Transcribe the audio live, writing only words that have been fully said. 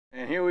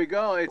And here we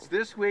go. It's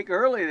this week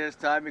early this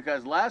time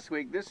because last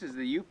week this is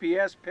the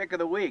UPS pick of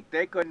the week.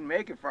 They couldn't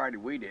make it Friday.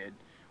 We did.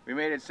 We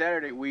made it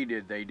Saturday. We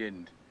did. They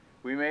didn't.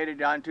 We made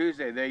it on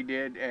Tuesday. They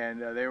did,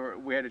 and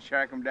we had to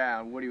track them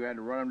down. Woody had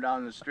to run them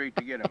down the street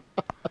to get them.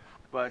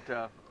 But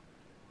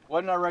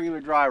wasn't our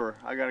regular driver.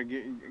 I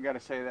gotta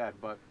say that.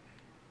 But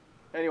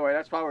anyway,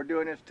 that's why we're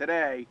doing this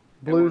today.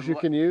 Blues you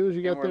can use.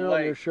 You got there late.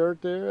 on your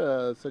shirt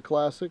there. It's a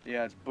classic.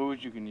 Yeah, it's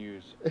booze you can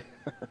use.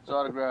 It's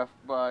autographed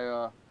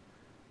by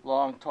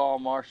long, tall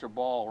Marsha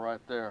Ball right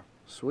there.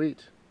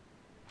 Sweet.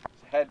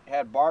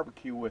 Had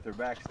barbecue with her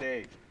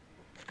backstage.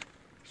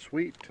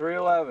 Sweet.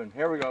 311.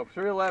 Here we go.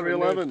 311.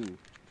 311.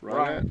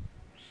 Right.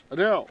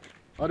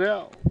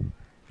 Adele.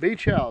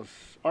 Beach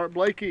House. Art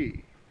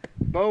Blakey.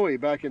 Bowie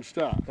back in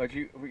stock. But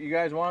you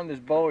guys wanted this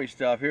Bowie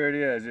stuff. Here it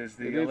is. It's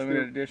the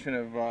limited edition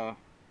of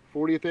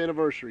 40th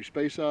anniversary.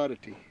 Space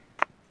Oddity.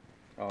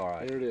 All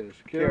right. There it is.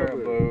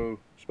 Caribou.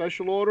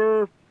 Special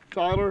order.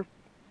 Tyler.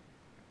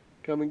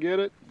 Come and get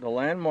it. The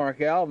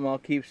landmark album. I'll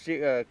keep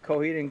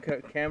Coheed and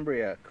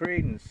Cambria,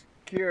 Creedence,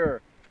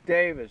 Cure,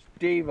 Davis,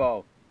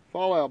 Devo.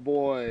 Fall Out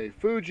Boy,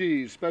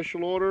 Fugees,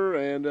 special order,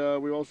 and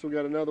we also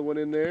got another one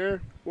in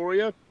there for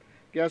you.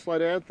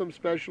 Gaslight Anthem,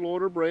 special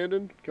order.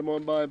 Brandon, come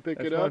on by and pick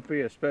it up. That might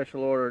be a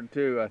special order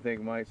too. I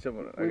think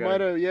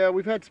Yeah,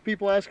 we've had some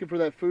people asking for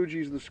that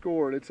Fugees The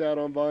Score, and it's out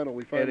on vinyl.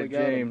 We finally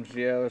got James, it.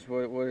 Yeah.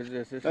 What is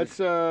this? That's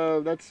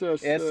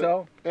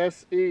SO.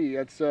 SE.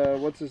 That's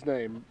what's his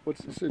name?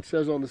 It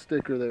says on the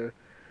sticker there.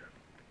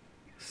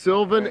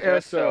 Sylvan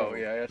SO.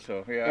 Yeah,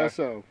 SO. Yeah.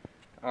 SO.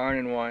 Iron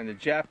and Wine, the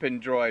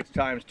Japin Droids,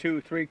 times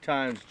 2, 3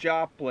 times,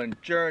 Joplin,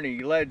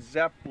 Journey, Led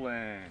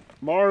Zeppelin.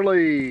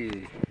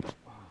 Marley,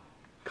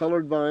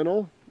 colored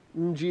vinyl,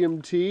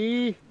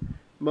 GMT,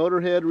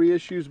 Motorhead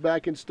reissues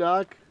back in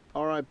stock,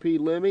 R.I.P.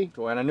 Lemmy.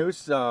 Joanna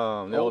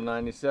Newsom, the old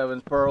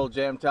 97s, Pearl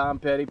Jam, Tom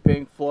Petty,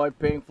 Pink Floyd,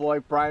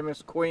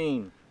 Primus,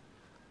 Queen.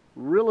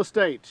 Real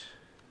Estate,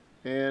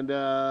 and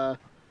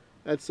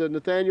that's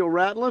Nathaniel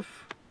Ratliff.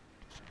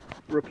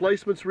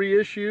 Replacements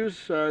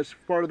reissues as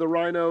part of the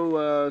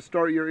Rhino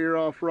Start Your Ear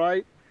Off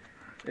Right,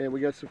 and we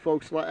got some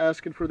folks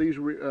asking for these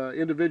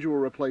individual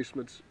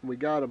replacements. We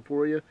got them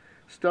for you.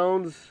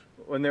 Stones,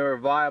 when they were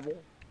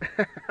viable.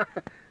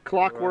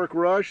 Clockwork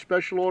Rush,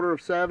 special order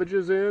of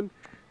Savages in.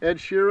 Ed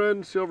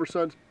Sheeran,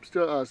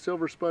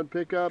 Silver Spun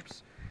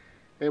pickups,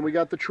 and we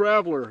got the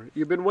Traveler.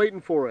 You've been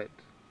waiting for it.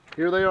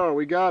 Here they are.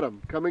 We got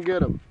them. Come and get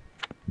them.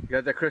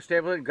 Got that Chris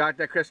Stapleton? Got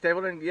that Chris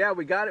Stapleton? Yeah,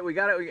 we got it.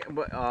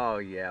 But, oh,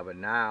 yeah, but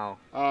now.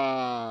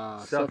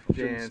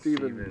 Sufjan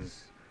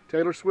Stevens.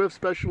 Taylor Swift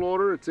special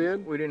order. It's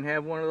in. We didn't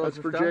have one of those. That's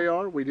for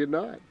JR. We did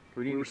not.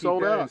 We were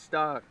sold out. In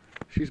stock.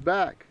 She's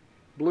back.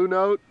 Blue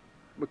Note,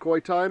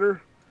 McCoy Tyner,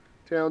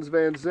 Towns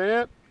Van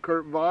Zandt,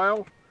 Kurt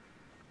Vile.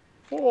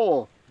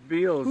 Oh,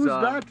 Beals. Who's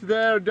that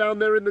there down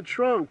there in the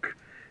trunk?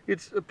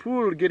 It's a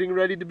pool getting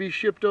ready to be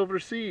shipped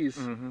overseas.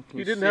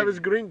 He didn't have his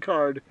green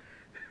card.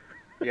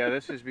 Yeah,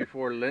 this is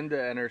before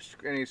Linda and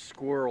any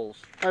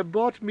squirrels. I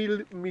bought me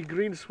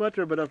green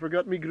sweater, but I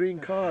forgot me green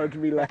card,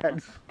 me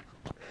lads.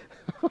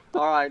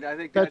 All right, I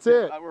think that's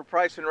it. We're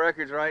pricing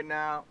records right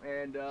now,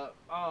 and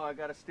I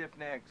got a stiff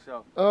neck,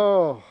 so.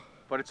 Oh.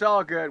 But it's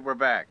all good. We're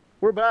back.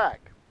 We're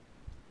back.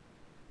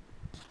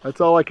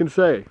 That's all I can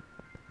say.